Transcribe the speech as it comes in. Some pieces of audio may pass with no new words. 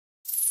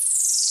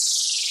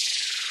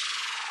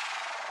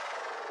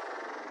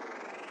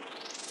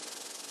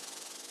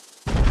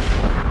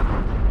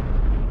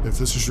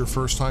this is your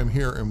first time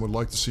here and would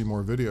like to see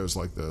more videos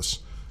like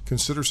this,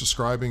 consider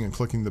subscribing and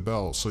clicking the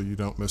bell so you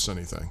don't miss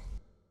anything.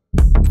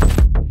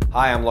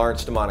 Hi, I'm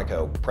Lawrence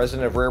DeMonico,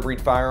 president of Rare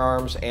Breed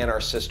Firearms and our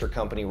sister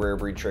company, Rare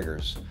Breed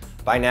Triggers.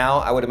 By now,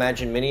 I would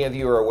imagine many of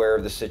you are aware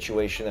of the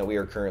situation that we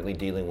are currently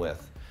dealing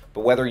with.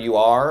 But whether you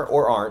are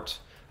or aren't,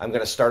 I'm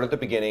going to start at the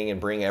beginning and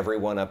bring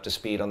everyone up to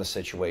speed on the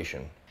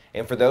situation.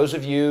 And for those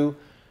of you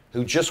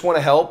who just want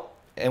to help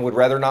and would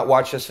rather not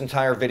watch this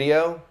entire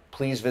video,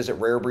 please visit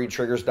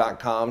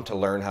rarebreedtriggers.com to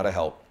learn how to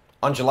help.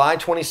 On July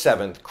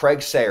 27th,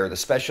 Craig Sayer, the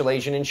special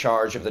agent in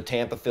charge of the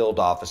Tampa field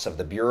office of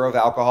the Bureau of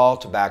Alcohol,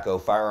 Tobacco,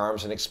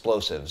 Firearms, and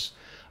Explosives,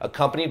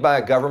 accompanied by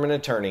a government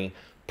attorney,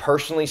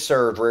 personally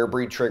served Rare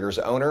Breed Triggers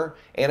owner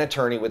and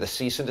attorney with a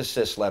cease and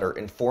desist letter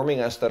informing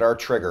us that our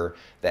trigger,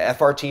 the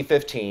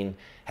FRT-15,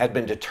 had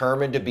been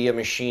determined to be a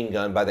machine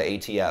gun by the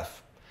ATF.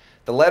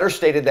 The letter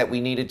stated that we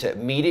needed to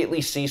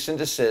immediately cease and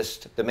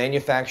desist the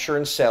manufacture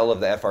and sale of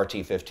the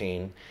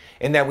FRT-15,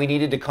 and that we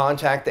needed to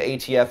contact the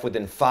ATF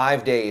within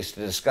 5 days to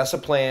discuss a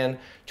plan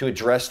to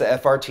address the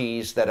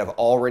FRTs that have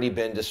already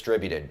been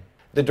distributed.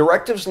 The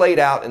directives laid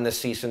out in the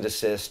cease and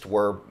desist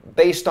were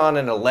based on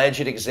an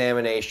alleged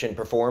examination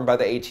performed by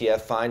the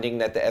ATF finding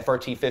that the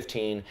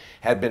FRT-15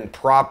 had been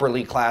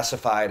properly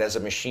classified as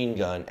a machine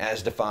gun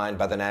as defined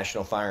by the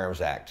National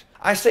Firearms Act.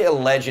 I say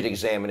alleged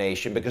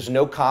examination because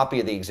no copy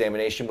of the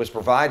examination was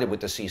provided with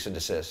the cease and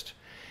desist.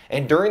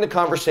 And during the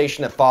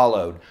conversation that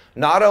followed,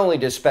 not only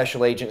did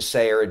Special Agent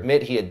Sayer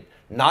admit he had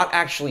not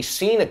actually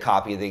seen a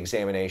copy of the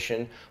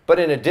examination, but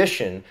in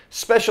addition,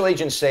 Special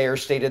Agent Sayer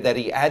stated that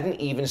he hadn't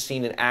even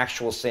seen an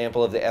actual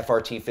sample of the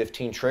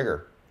FRT-15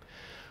 trigger.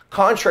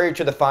 Contrary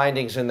to the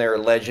findings in their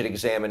alleged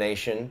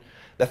examination,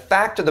 the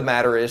fact of the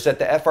matter is that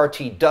the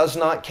FRT does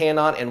not,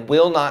 cannot, and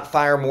will not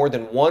fire more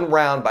than one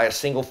round by a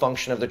single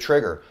function of the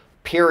trigger,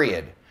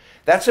 period.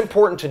 That's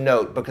important to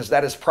note because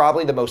that is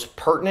probably the most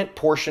pertinent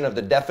portion of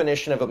the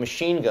definition of a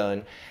machine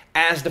gun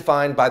as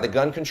defined by the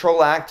Gun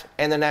Control Act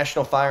and the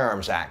National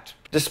Firearms Act.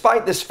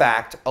 Despite this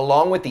fact,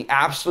 along with the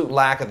absolute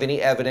lack of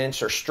any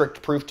evidence or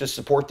strict proof to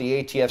support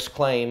the ATF's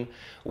claim,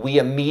 we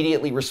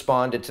immediately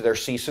responded to their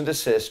cease and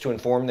desist to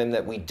inform them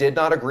that we did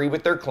not agree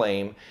with their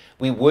claim,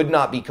 we would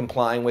not be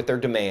complying with their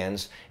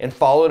demands, and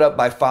followed up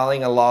by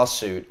filing a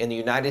lawsuit in the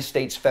United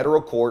States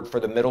Federal Court for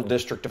the Middle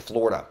District of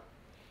Florida.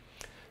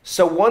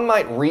 So one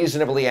might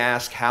reasonably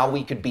ask how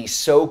we could be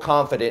so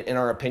confident in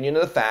our opinion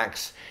of the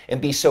facts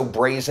and be so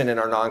brazen in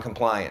our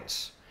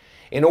noncompliance.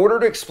 In order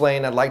to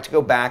explain, I'd like to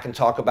go back and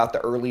talk about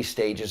the early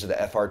stages of the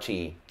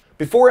FRT.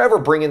 Before ever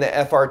bringing the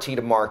FRT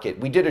to market,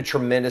 we did a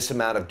tremendous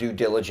amount of due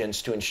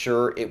diligence to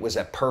ensure it was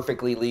a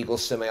perfectly legal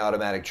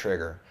semi-automatic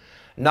trigger.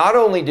 Not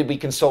only did we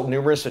consult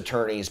numerous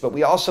attorneys, but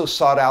we also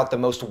sought out the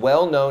most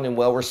well-known and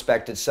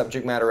well-respected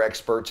subject matter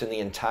experts in the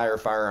entire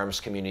firearms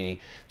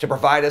community to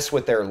provide us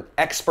with their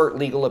expert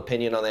legal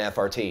opinion on the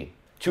FRT.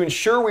 To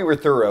ensure we were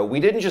thorough, we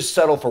didn't just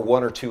settle for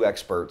one or two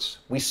experts.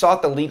 We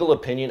sought the legal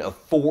opinion of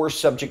 4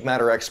 subject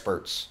matter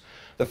experts.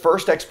 The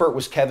first expert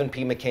was Kevin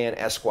P. McCann,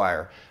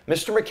 Esquire.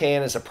 Mr.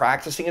 McCann is a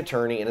practicing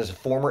attorney and is a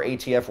former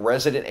ATF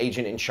resident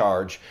agent in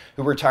charge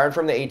who retired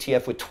from the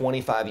ATF with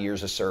 25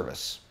 years of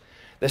service.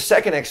 The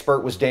second expert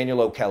was Daniel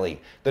O'Kelly,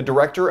 the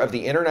director of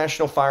the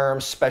International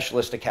Firearms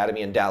Specialist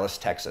Academy in Dallas,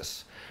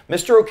 Texas.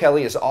 Mr.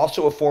 O'Kelly is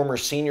also a former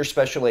senior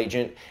special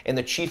agent and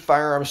the chief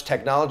firearms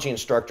technology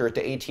instructor at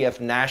the ATF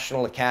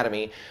National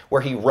Academy,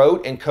 where he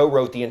wrote and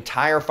co-wrote the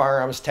entire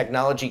firearms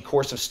technology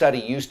course of study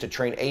used to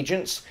train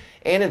agents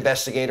and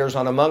investigators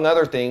on, among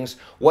other things,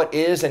 what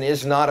is and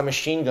is not a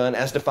machine gun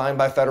as defined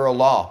by federal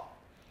law.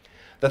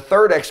 The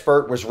third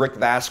expert was Rick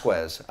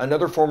Vasquez,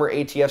 another former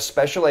ATF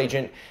special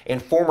agent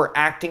and former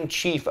acting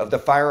chief of the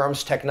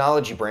Firearms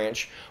Technology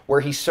Branch,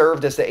 where he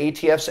served as the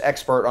ATF's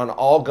expert on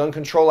all Gun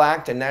Control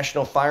Act and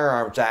National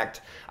Firearms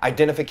Act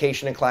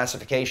identification and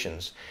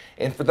classifications.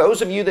 And for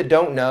those of you that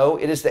don't know,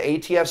 it is the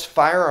ATF's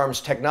Firearms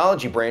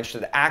Technology Branch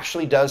that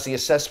actually does the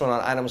assessment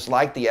on items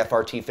like the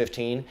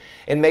FRT-15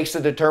 and makes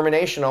the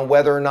determination on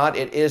whether or not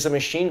it is a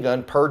machine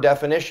gun per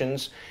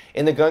definitions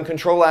in the Gun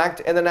Control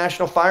Act and the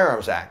National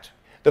Firearms Act.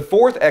 The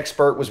fourth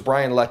expert was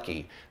Brian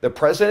Lutke, the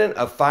president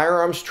of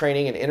Firearms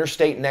Training and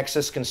Interstate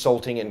Nexus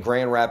Consulting in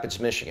Grand Rapids,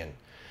 Michigan.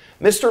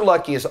 Mr.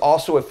 Lutke is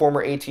also a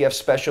former ATF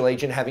special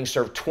agent, having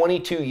served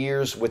 22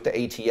 years with the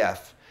ATF.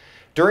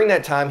 During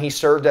that time, he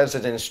served as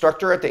an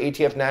instructor at the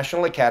ATF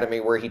National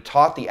Academy, where he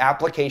taught the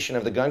application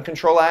of the Gun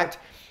Control Act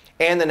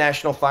and the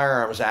National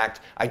Firearms Act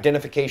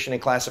identification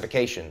and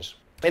classifications.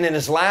 And in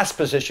his last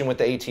position with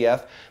the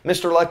ATF,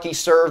 Mr. Lutke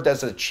served as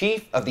the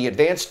chief of the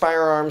Advanced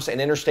Firearms and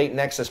Interstate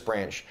Nexus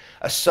Branch,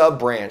 a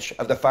sub-branch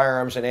of the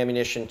Firearms and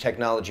Ammunition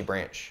Technology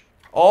Branch.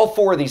 All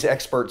 4 of these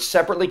experts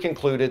separately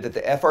concluded that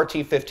the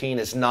FRT-15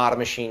 is not a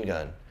machine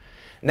gun.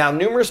 Now,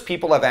 numerous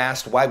people have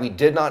asked why we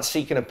did not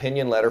seek an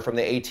opinion letter from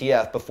the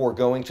ATF before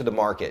going to the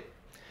market.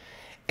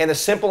 And the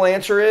simple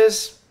answer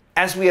is,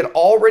 as we had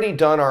already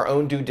done our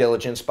own due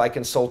diligence by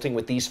consulting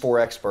with these 4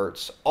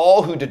 experts,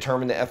 all who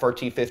determined the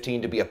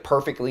FRT-15 to be a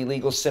perfectly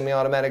legal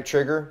semi-automatic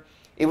trigger,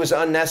 it was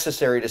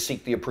unnecessary to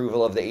seek the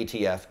approval of the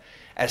ATF,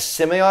 as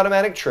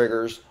semi-automatic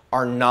triggers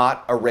are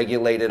not a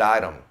regulated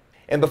item.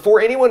 And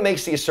before anyone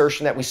makes the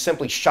assertion that we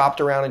simply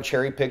shopped around and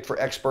cherry-picked for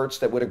experts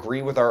that would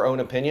agree with our own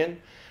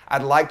opinion,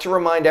 I'd like to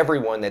remind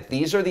everyone that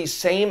these are these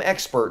same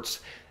experts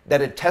that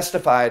had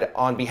testified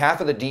on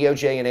behalf of the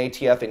DOJ and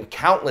ATF in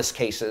countless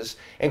cases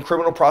and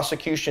criminal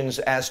prosecutions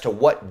as to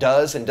what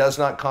does and does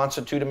not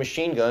constitute a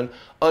machine gun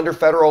under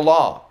federal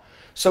law.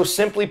 So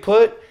simply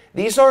put,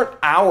 these aren't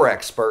our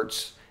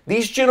experts.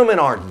 These gentlemen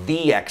are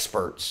the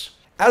experts.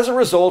 As a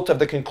result of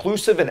the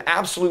conclusive and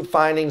absolute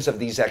findings of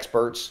these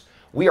experts,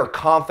 we are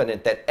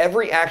confident that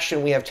every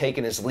action we have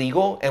taken is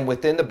legal and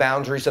within the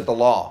boundaries of the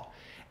law.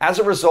 As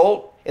a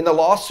result, in the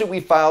lawsuit we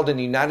filed in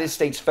the United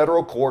States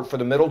Federal Court for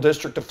the Middle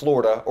District of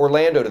Florida,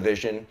 Orlando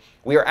Division,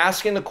 we are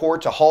asking the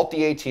court to halt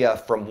the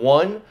ATF from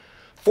 1,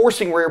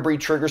 forcing Rare Breed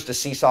Triggers to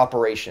cease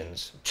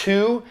operations,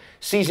 2,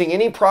 seizing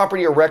any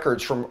property or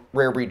records from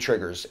Rare Breed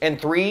Triggers,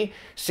 and 3,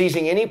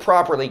 seizing any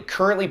property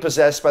currently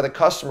possessed by the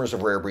customers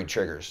of Rare Breed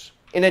Triggers.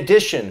 In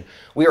addition,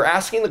 we are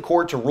asking the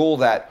court to rule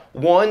that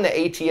 1, the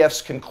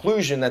ATF's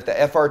conclusion that the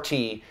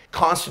FRT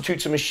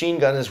constitutes a machine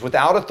gun is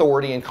without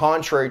authority and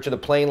contrary to the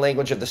plain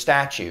language of the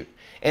statute,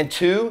 and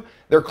 2,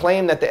 their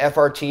claim that the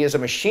FRT is a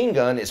machine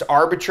gun is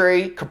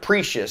arbitrary,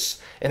 capricious,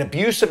 an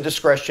abuse of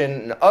discretion,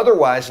 and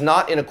otherwise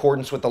not in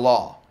accordance with the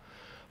law.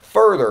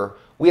 Further,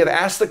 we have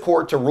asked the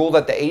court to rule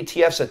that the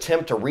ATF's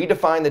attempt to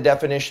redefine the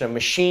definition of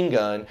machine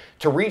gun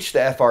to reach the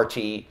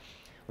FRT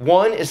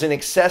 1, is in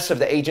excess of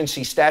the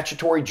agency's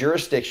statutory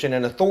jurisdiction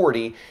and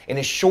authority and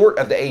is short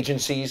of the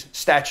agency's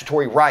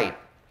statutory right.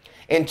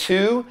 And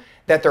 2,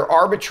 that their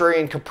arbitrary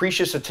and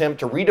capricious attempt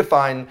to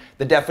redefine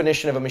the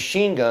definition of a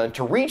machine gun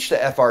to reach the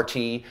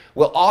FRT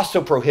will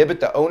also prohibit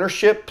the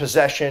ownership,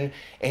 possession,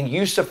 and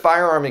use of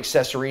firearm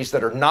accessories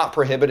that are not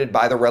prohibited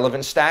by the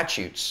relevant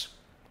statutes.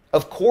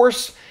 Of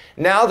course,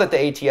 now that the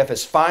ATF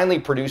has finally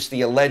produced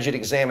the alleged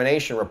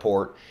examination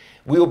report,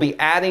 we will be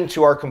adding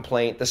to our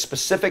complaint the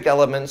specific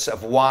elements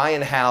of why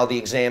and how the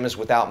exam is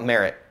without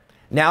merit.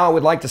 Now I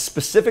would like to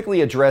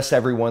specifically address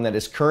everyone that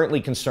is currently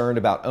concerned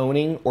about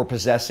owning or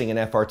possessing an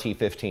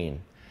FRT-15.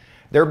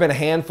 There have been a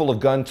handful of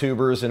gun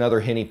tubers and other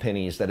henny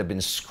pennies that have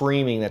been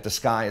screaming that the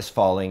sky is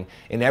falling,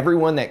 and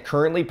everyone that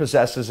currently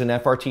possesses an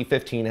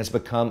FRT-15 has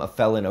become a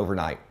felon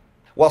overnight.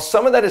 While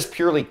some of that is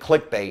purely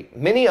clickbait,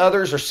 many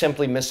others are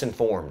simply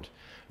misinformed.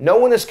 No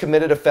one has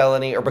committed a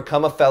felony or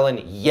become a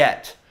felon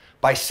yet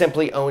by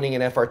simply owning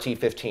an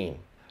FRT-15.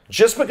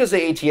 Just because the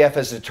ATF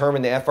has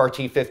determined the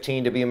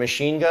FRT-15 to be a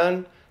machine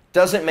gun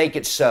doesn't make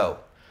it so.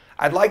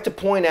 I'd like to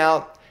point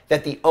out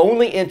that the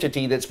only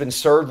entity that's been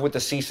served with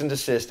the cease and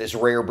desist is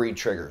Rare Breed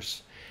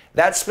Triggers.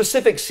 That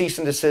specific cease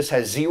and desist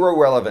has zero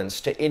relevance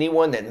to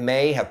anyone that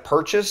may have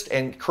purchased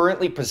and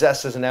currently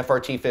possesses an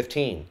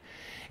FRT-15.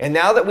 And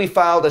now that we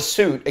filed a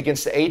suit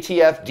against the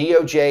ATF,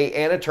 DOJ,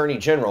 and Attorney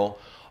General,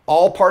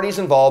 all parties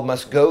involved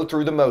must go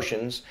through the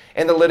motions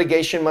and the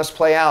litigation must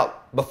play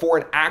out before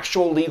an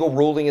actual legal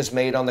ruling is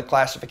made on the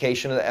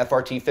classification of the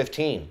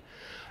FRT-15.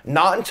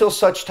 Not until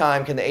such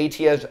time can the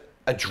ATF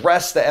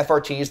address the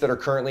FRTs that are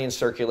currently in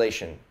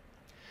circulation.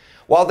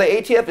 While the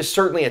ATF is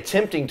certainly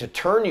attempting to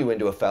turn you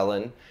into a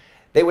felon,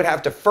 they would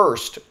have to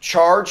first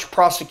charge,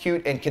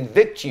 prosecute, and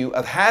convict you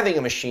of having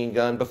a machine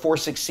gun before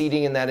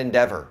succeeding in that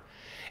endeavor.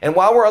 And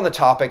while we're on the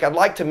topic, I'd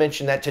like to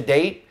mention that to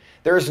date,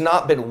 there has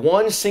not been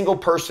one single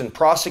person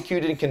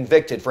prosecuted and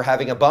convicted for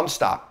having a bump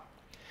stock.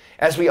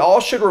 As we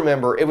all should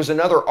remember, it was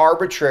another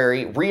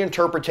arbitrary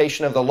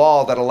reinterpretation of the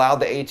law that allowed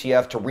the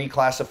ATF to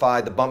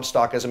reclassify the bump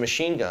stock as a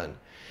machine gun.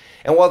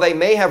 And while they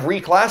may have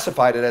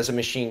reclassified it as a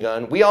machine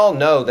gun, we all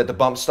know that the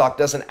bump stock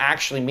doesn't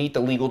actually meet the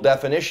legal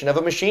definition of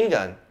a machine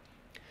gun.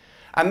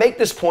 I make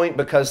this point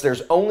because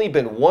there's only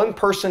been one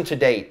person to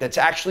date that's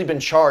actually been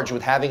charged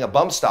with having a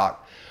bump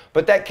stock,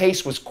 but that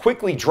case was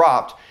quickly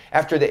dropped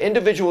after the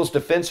individual's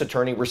defense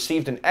attorney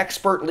received an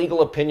expert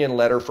legal opinion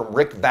letter from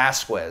Rick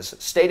Vasquez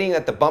stating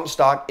that the bump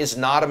stock is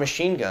not a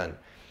machine gun.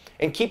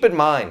 And keep in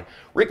mind,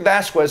 Rick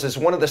Vasquez is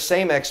one of the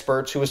same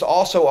experts who has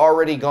also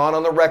already gone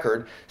on the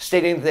record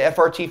stating that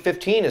the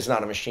FRT-15 is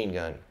not a machine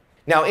gun.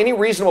 Now, any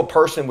reasonable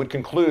person would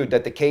conclude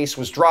that the case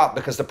was dropped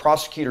because the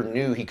prosecutor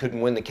knew he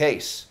couldn't win the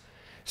case.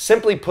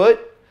 Simply put,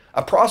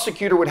 a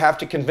prosecutor would have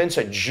to convince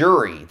a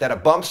jury that a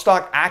bump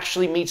stock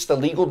actually meets the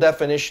legal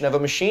definition of a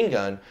machine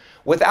gun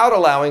without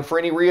allowing for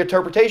any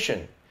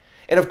reinterpretation.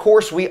 And of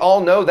course, we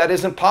all know that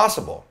isn't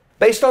possible.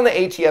 Based on the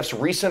ATF's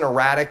recent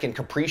erratic and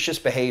capricious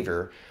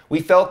behavior, we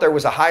felt there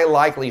was a high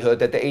likelihood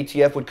that the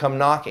ATF would come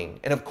knocking.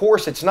 And of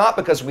course, it's not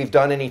because we've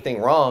done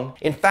anything wrong.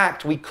 In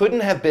fact, we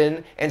couldn't have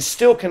been and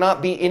still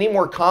cannot be any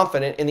more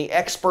confident in the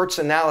experts'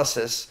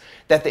 analysis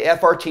that the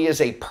FRT is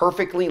a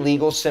perfectly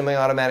legal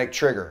semi-automatic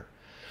trigger.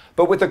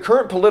 But with the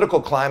current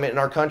political climate in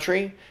our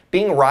country,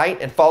 being right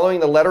and following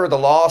the letter of the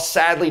law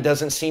sadly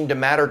doesn't seem to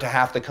matter to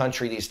half the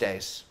country these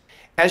days.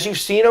 As you've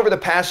seen over the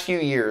past few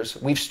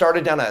years, we've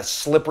started down a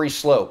slippery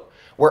slope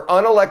where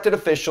unelected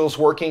officials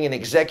working in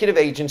executive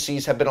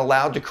agencies have been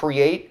allowed to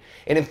create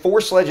and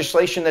enforce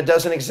legislation that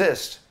doesn't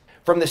exist.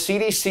 From the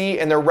CDC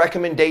and their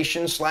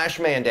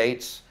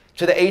recommendations/mandates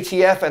To the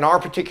ATF in our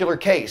particular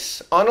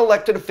case,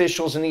 unelected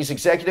officials in these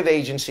executive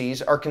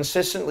agencies are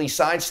consistently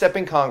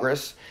sidestepping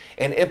Congress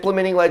and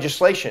implementing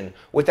legislation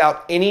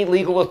without any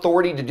legal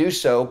authority to do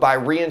so by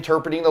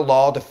reinterpreting the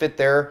law to fit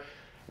their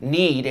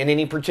need in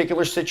any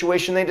particular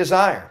situation they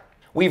desire.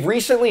 We've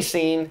recently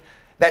seen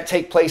that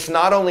take place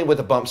not only with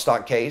the bump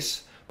stock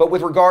case, but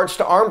with regards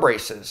to arm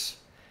braces.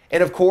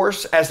 And of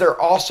course, as they're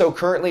also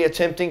currently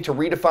attempting to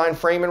redefine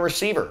frame and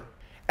receiver.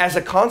 As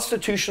a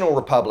constitutional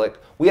republic,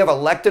 we have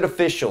elected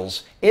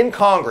officials in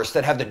Congress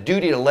that have the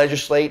duty to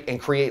legislate and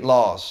create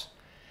laws.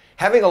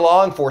 Having a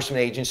law enforcement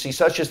agency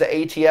such as the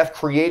ATF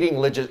creating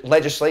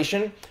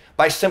legislation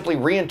by simply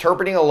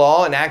reinterpreting a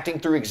law and acting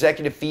through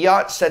executive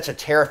fiat sets a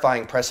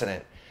terrifying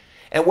precedent.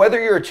 And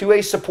whether you're a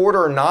 2A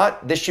supporter or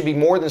not, this should be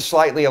more than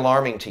slightly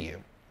alarming to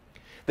you.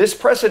 This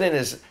precedent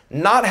is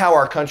not how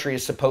our country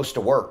is supposed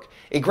to work.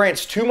 It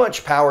grants too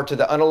much power to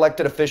the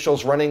unelected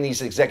officials running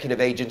these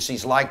executive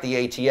agencies like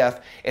the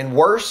ATF, and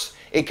worse,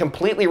 it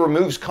completely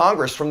removes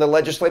Congress from the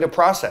legislative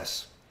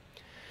process.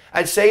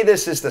 I'd say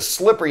this is the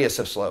slipperiest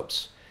of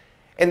slopes.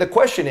 And the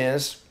question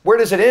is, where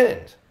does it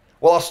end?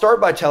 Well, I'll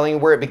start by telling you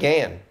where it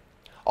began.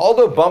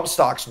 Although bump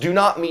stocks do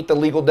not meet the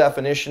legal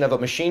definition of a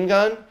machine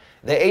gun,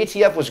 the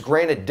ATF was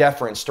granted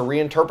deference to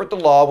reinterpret the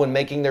law when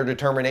making their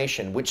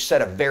determination, which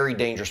set a very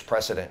dangerous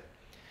precedent.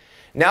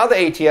 Now the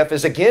ATF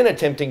is again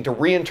attempting to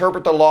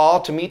reinterpret the law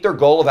to meet their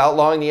goal of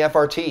outlawing the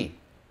FRT.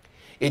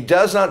 It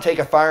does not take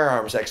a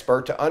firearms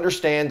expert to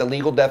understand the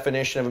legal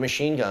definition of a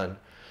machine gun.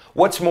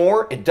 What's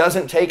more, it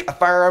doesn't take a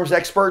firearms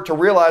expert to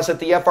realize that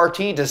the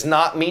FRT does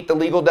not meet the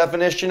legal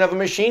definition of a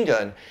machine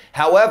gun.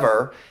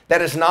 However,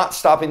 that is not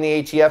stopping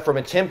the ATF from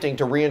attempting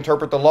to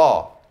reinterpret the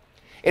law.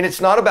 And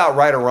it's not about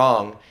right or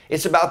wrong.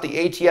 It's about the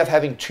ATF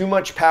having too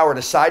much power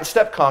to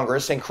sidestep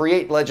Congress and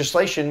create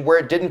legislation where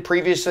it didn't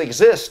previously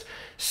exist,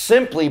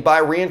 simply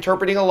by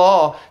reinterpreting a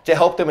law to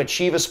help them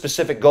achieve a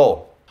specific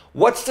goal.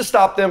 What's to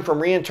stop them from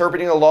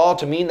reinterpreting a law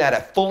to mean that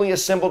a fully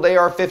assembled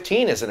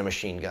AR-15 isn't a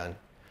machine gun?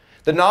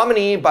 The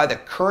nominee by the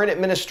current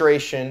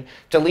administration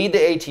to lead the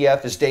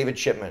ATF is David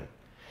Chipman,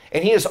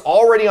 and he is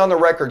already on the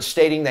record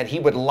stating that he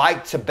would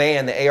like to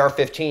ban the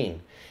AR-15.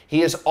 He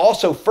has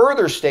also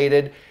further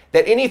stated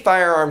that any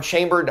firearm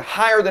chambered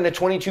higher than a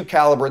 .22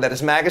 caliber that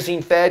is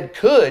magazine fed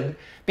could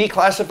be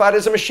classified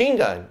as a machine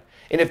gun.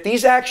 And if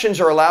these actions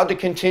are allowed to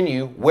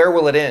continue, where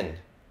will it end?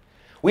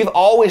 We've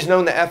always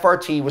known the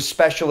FRT was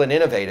special and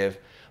innovative,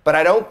 but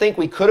I don't think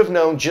we could have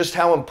known just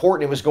how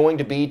important it was going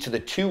to be to the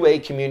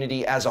 2A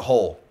community as a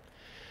whole.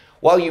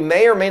 While you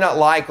may or may not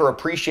like or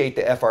appreciate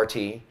the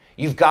FRT,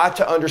 you've got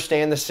to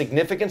understand the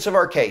significance of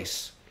our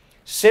case.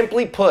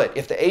 Simply put,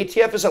 if the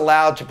ATF is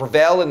allowed to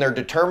prevail in their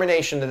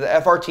determination that the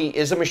FRT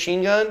is a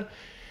machine gun,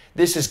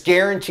 this is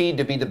guaranteed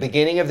to be the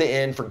beginning of the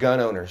end for gun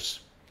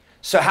owners.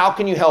 So how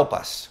can you help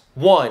us?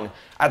 1,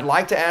 I'd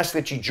like to ask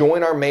that you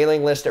join our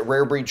mailing list at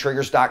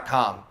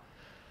rarebreedtriggers.com.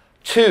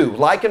 2,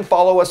 like and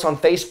follow us on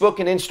Facebook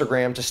and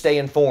Instagram to stay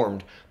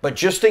informed. But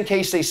just in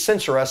case they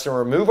censor us and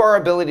remove our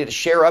ability to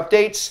share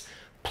updates,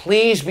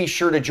 please be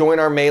sure to join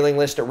our mailing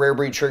list at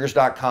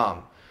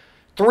rarebreedtriggers.com.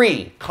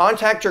 3,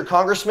 contact your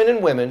congressmen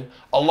and women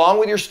along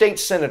with your state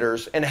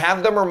senators and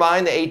have them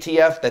remind the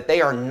ATF that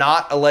they are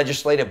not a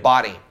legislative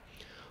body.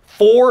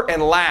 4,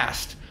 and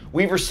last,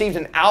 we've received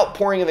an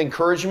outpouring of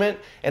encouragement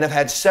and have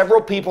had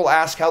several people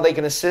ask how they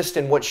can assist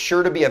in what's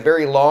sure to be a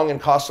very long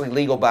and costly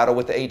legal battle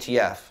with the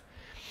ATF.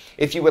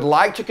 If you would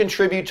like to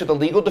contribute to the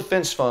Legal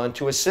Defense Fund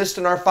to assist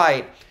in our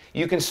fight,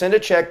 you can send a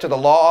check to the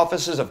law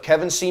offices of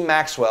Kevin C.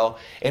 Maxwell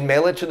and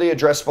mail it to the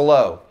address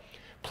below.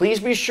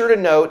 Please be sure to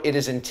note it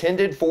is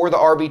intended for the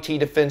RBT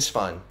Defense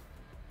Fund.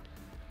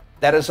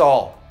 That is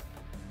all.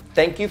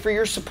 Thank you for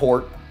your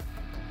support.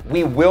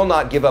 We will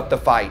not give up the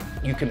fight.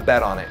 You can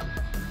bet on it.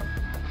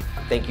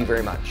 Thank you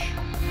very much.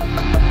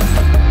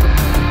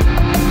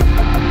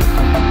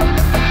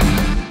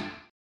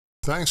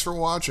 Thanks for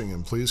watching,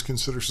 and please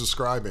consider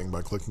subscribing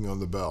by clicking on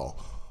the bell.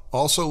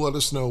 Also, let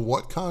us know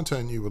what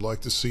content you would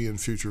like to see in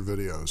future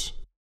videos.